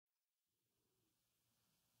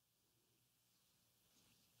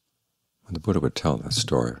When the Buddha would tell the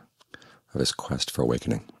story of his quest for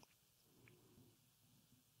awakening,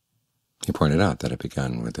 he pointed out that it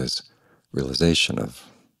began with his realization of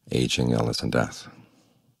aging, illness, and death.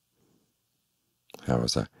 How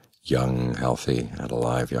as a young, healthy, and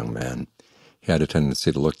alive young man, he had a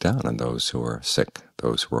tendency to look down on those who were sick,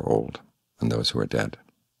 those who were old, and those who were dead.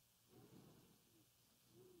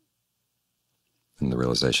 And the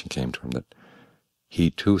realization came to him that he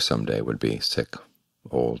too someday would be sick,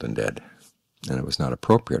 old, and dead, and it was not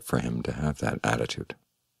appropriate for him to have that attitude.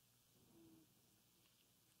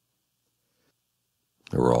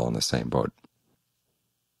 They were all in the same boat.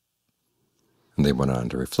 And they went on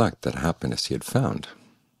to reflect that happiness he had found,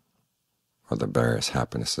 or the various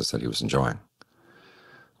happinesses that he was enjoying,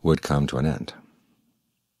 would come to an end.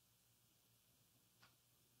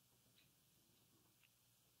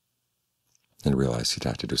 And realized he'd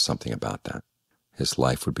have to do something about that. His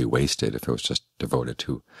life would be wasted if it was just devoted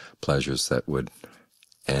to pleasures that would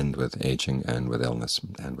end with aging and with illness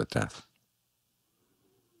and with death.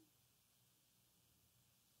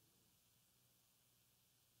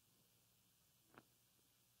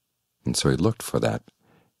 And so he looked for that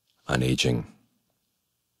unaging,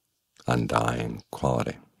 undying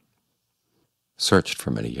quality, searched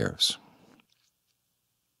for many years.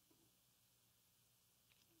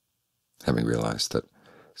 Having realized that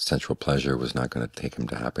sensual pleasure was not going to take him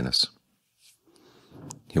to happiness,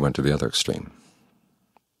 he went to the other extreme,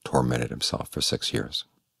 tormented himself for 6 years,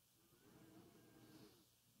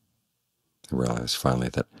 and realized finally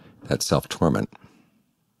that that self-torment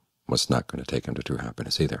was not going to take him to true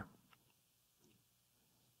happiness either.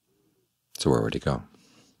 So where would he go?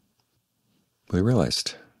 Well, he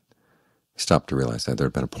stopped to realize that there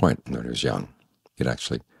had been a point when he was young. He'd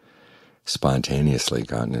actually spontaneously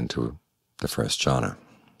gotten into the first jhana.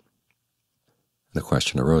 The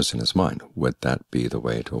question arose in his mind, would that be the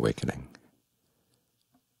way to awakening?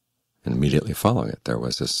 And immediately following it, there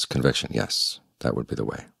was this conviction, yes, that would be the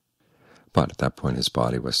way. But at that point his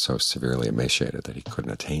body was so severely emaciated that he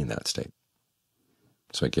couldn't attain that state.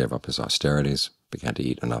 So he gave up his austerities, began to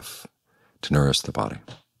eat enough to nourish the body,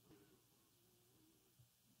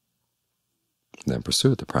 and then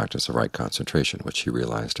pursued the practice of right concentration, which he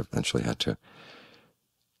realized eventually had to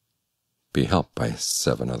be helped by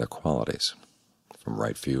 7 other qualities, from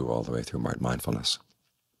right view all the way through right mindfulness.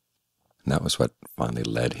 And that was what finally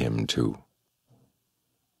led him to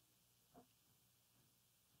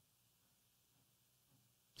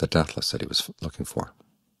the deathless that he was looking for.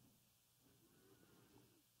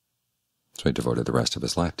 So he devoted the rest of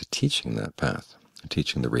his life to teaching that path,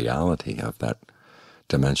 teaching the reality of that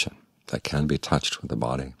dimension that can be touched with the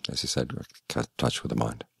body, as he said, touched with the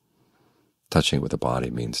mind. Touching it with the body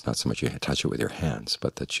means not so much you touch it with your hands,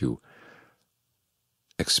 but that you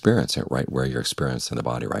experience it right where you're experiencing the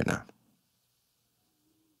body right now.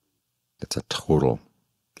 It's a total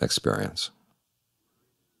experience,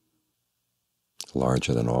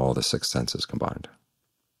 larger than all the 6 senses combined.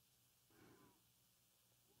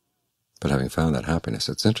 But having found that happiness,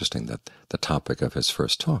 it's interesting that the topic of his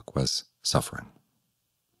first talk was suffering.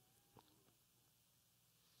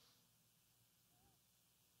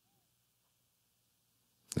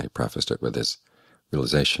 He prefaced it with his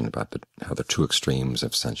realization about how the 2 extremes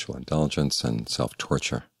of sensual indulgence and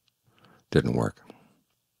self-torture didn't work.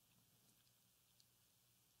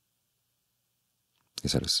 He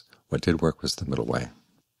said what did work was the middle way.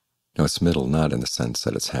 Now it's middle not in the sense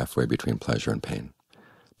that it's halfway between pleasure and pain,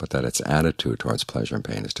 but that its attitude towards pleasure and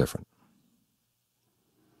pain is different.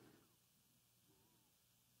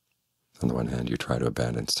 On the one hand, you try to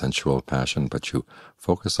abandon sensual passion, but you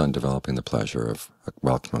focus on developing the pleasure of a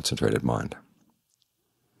well-concentrated mind.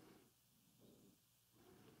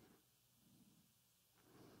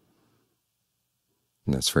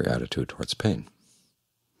 And that's for your attitude towards pain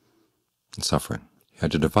and suffering. You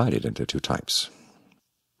had to divide it into 2 types,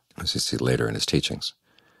 as you see later in his teachings.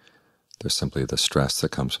 There's simply the stress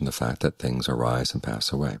that comes from the fact that things arise and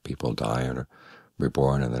pass away. People die and are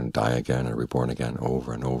reborn and then die again and reborn again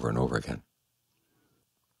over and over and over again.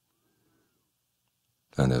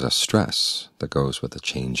 And there's a stress that goes with the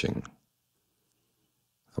changing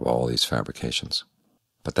of all these fabrications.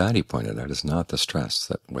 But that, he pointed out, is not the stress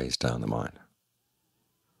that weighs down the mind.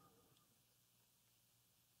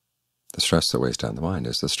 The stress that weighs down the mind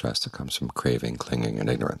is the stress that comes from craving, clinging, and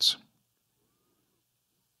ignorance.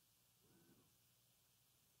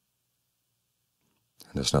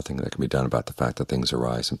 And there's nothing that can be done about the fact that things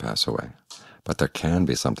arise and pass away. But there can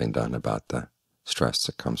be something done about the stress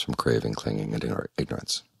that comes from craving, clinging, and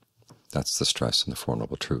ignorance. That's the stress in the Four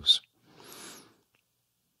Noble Truths.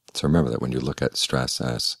 So remember that when you look at stress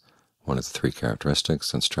as one of the three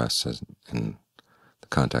characteristics, and stress is in the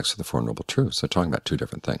context of the Four Noble Truths. They're talking about two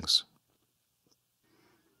different things.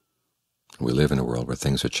 We live in a world where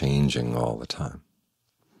things are changing all the time.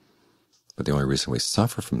 But the only reason we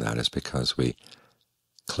suffer from that is because we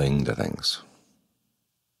cling to things.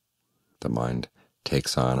 The mind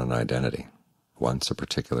takes on an identity, wants a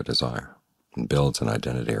particular desire, and builds an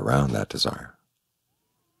identity around that desire.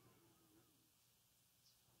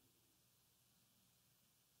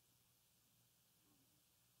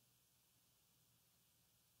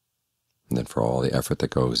 And then for all the effort that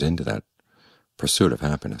goes into that pursuit of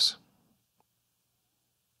happiness,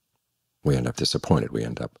 we end up disappointed. We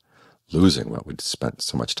end up losing what we'd spent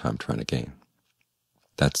so much time trying to gain.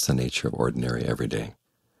 That's the nature of ordinary, everyday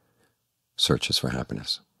searches for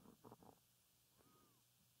happiness.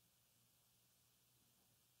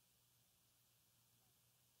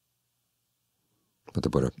 But the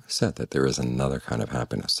Buddha said that there is another kind of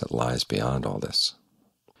happiness that lies beyond all this,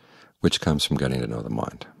 which comes from getting to know the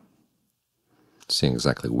mind, seeing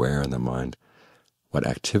exactly where in the mind, what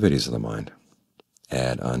activities of the mind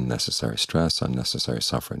add unnecessary stress, unnecessary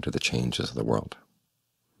suffering to the changes of the world.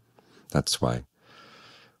 That's why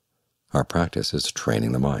our practice is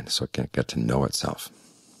training the mind so it can get to know itself,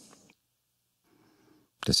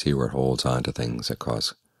 to see where it holds on to things that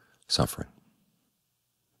cause suffering.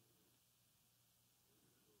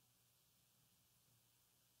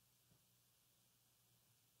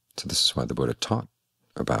 So this is why the Buddha taught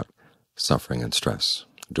about suffering and stress,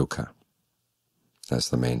 dukkha, as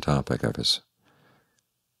the main topic of his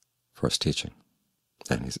first teaching.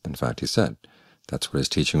 And in fact he said that's what his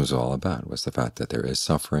teaching was all about, was the fact that there is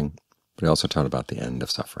suffering, but he also taught about the end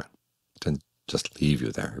of suffering. He didn't just leave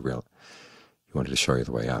you there. He wanted to show you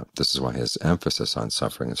the way out. This is why his emphasis on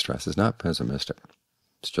suffering and stress is not pessimistic.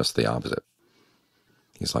 It's just the opposite.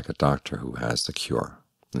 He's like a doctor who has the cure,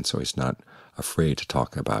 and so he's not afraid to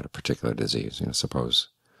talk about a particular disease. Suppose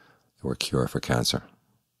there were a cure for cancer.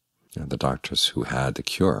 The doctors who had the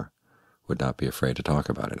cure would not be afraid to talk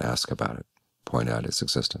about it, ask about it, point out its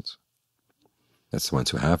existence. It's the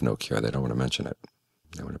ones who have no cure. They don't want to mention it.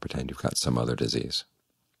 They want to pretend you've got some other disease.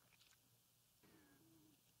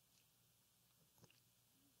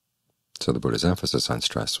 So the Buddha's emphasis on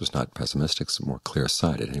stress was not pessimistic, it's more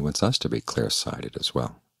clear-sighted, and he wants us to be clear-sighted as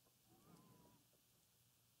well,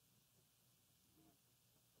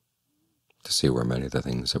 to see where many of the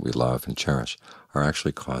things that we love and cherish are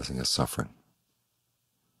actually causing us suffering.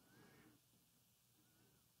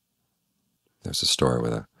 There's a story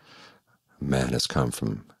where a man has come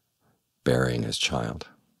from burying his child.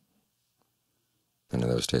 And in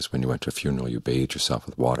those days when you went to a funeral, you bathed yourself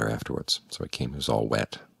with water afterwards. So he was all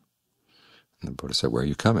wet. And the Buddha said, "Where are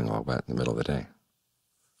you coming all wet in the middle of the day?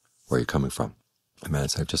 Where are you coming from?" The man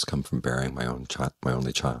said, "I've just come from burying my only child."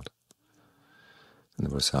 And the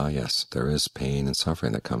Buddha said, "Ah, yes, there is pain and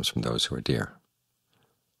suffering that comes from those who are dear."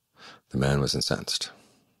 The man was incensed.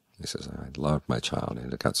 He says, "I loved my child,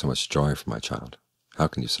 and I got so much joy from my child. How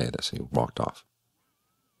can you say this?" And he walked off.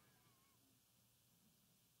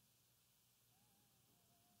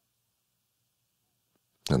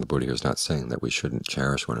 And the Buddha here is not saying that we shouldn't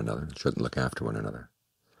cherish one another, shouldn't look after one another.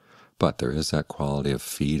 But there is that quality of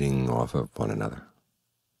feeding off of one another,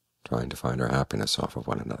 trying to find our happiness off of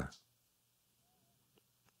one another.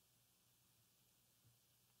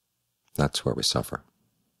 That's where we suffer.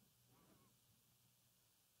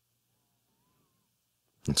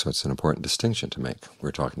 And so it's an important distinction to make.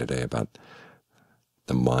 We're talking today about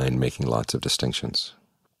the mind making lots of distinctions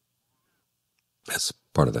as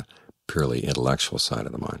part of the purely intellectual side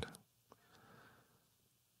of the mind.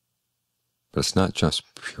 But it's not just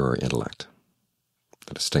pure intellect,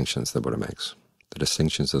 the distinctions the Buddha makes. The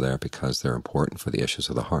distinctions are there because they're important for the issues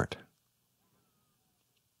of the heart.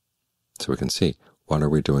 So we can see, what are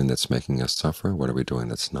we doing that's making us suffer? What are we doing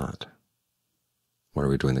that's not? What are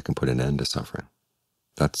we doing that can put an end to suffering?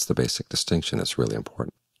 That's the basic distinction that's really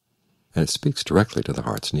important. And it speaks directly to the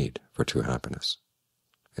heart's need for true happiness,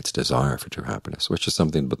 its desire for true happiness, which is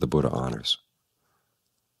something that the Buddha honors.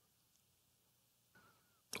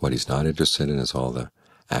 What he's not interested in is all the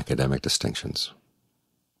academic distinctions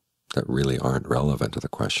that really aren't relevant to the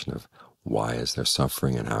question of why is there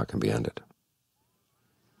suffering and how it can be ended.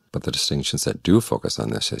 But the distinctions that do focus on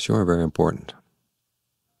this issue are very important.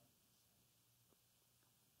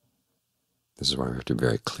 This is why we have to be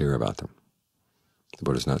very clear about them. The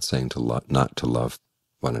Buddha is not saying not to love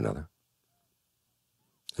one another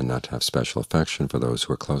and not to have special affection for those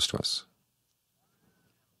who are close to us.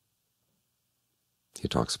 He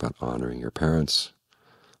talks about honoring your parents,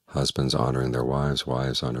 husbands honoring their wives,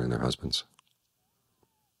 wives honoring their husbands,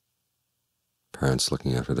 parents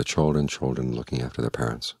looking after the children, children looking after their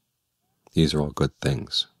parents. These are all good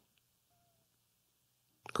things.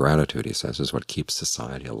 Gratitude, he says, is what keeps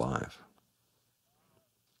society alive.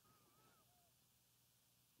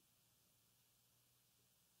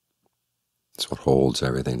 It's what holds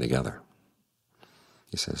everything together.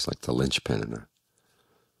 He says, like the linchpin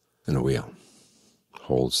in a wheel.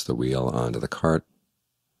 Holds the wheel onto the cart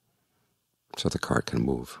so the cart can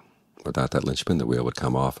move. Without that linchpin, the wheel would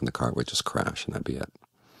come off and the cart would just crash, and that'd be it.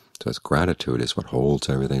 So his gratitude is what holds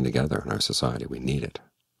everything together in our society. We need it.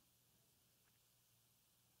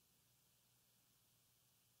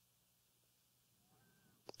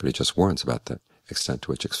 But he just warns about the extent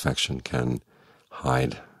to which affection can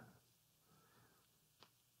hide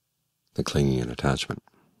the clinging and attachment,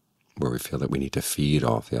 where we feel that we need to feed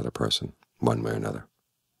off the other person one way or another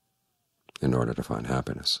in order to find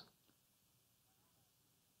happiness.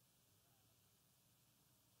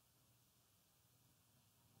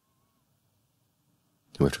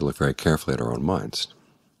 We have to look very carefully at our own minds,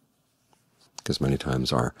 because many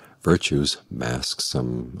times our virtues mask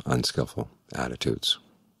some unskillful attitudes,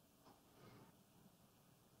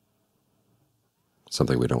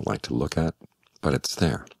 something we don't like to look at, but it's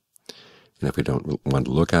there. And if we don't want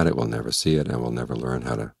to look at it, we'll never see it, and we'll never learn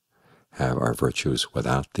how to have our virtues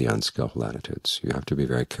without the unskillful attitudes. You have to be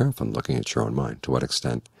very careful in looking at your own mind. To what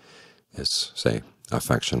extent is, say,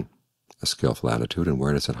 affection a skillful attitude, and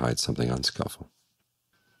where does it hide something unskillful?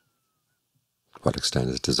 To what extent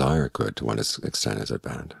is desire good? To what extent is it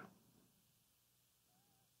bad?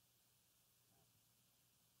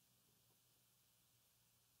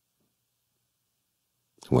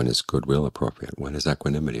 When is goodwill appropriate? When is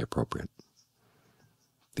equanimity appropriate?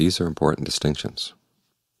 These are important distinctions,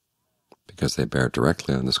 because they bear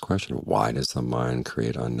directly on this question of why does the mind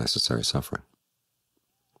create unnecessary suffering?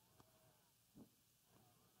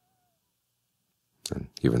 And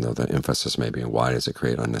even though the emphasis may be on why does it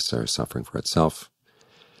create unnecessary suffering for itself,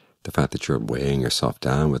 the fact that you're weighing yourself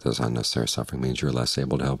down with this unnecessary suffering means you're less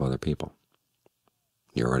able to help other people.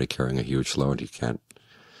 You're already carrying a huge load. You can't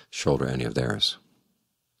shoulder any of theirs.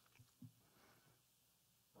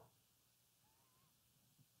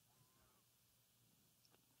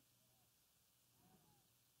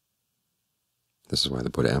 This is why the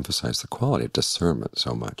Buddha emphasized the quality of discernment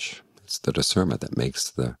so much. It's the discernment that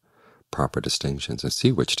makes the proper distinctions, and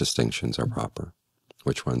see which distinctions are proper,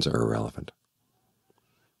 which ones are irrelevant,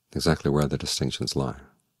 exactly where the distinctions lie.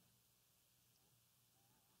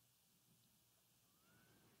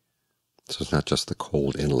 So it's not just the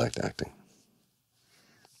cold intellect acting.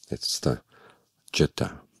 It's the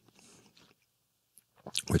citta,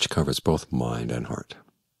 which covers both mind and heart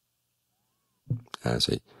as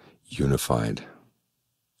a unified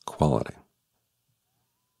quality.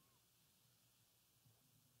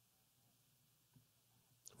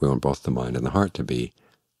 We want both the mind and the heart to be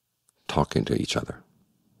talking to each other,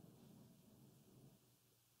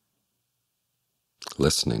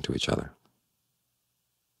 listening to each other.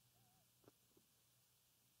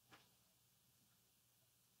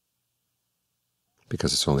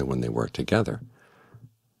 Because it's only when they work together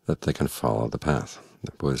that they can follow the path.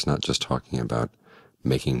 The Buddha is not just talking about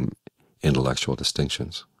making intellectual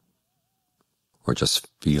distinctions or just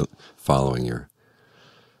following your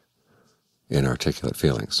inarticulate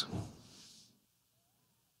feelings.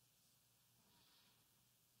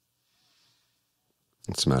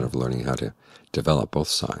 It's a matter of learning how to develop both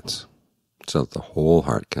sides so that the whole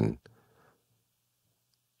heart can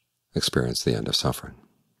experience the end of suffering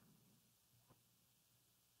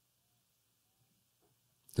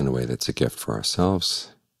in a way that's a gift for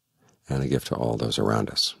ourselves and a gift to all those around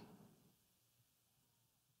us.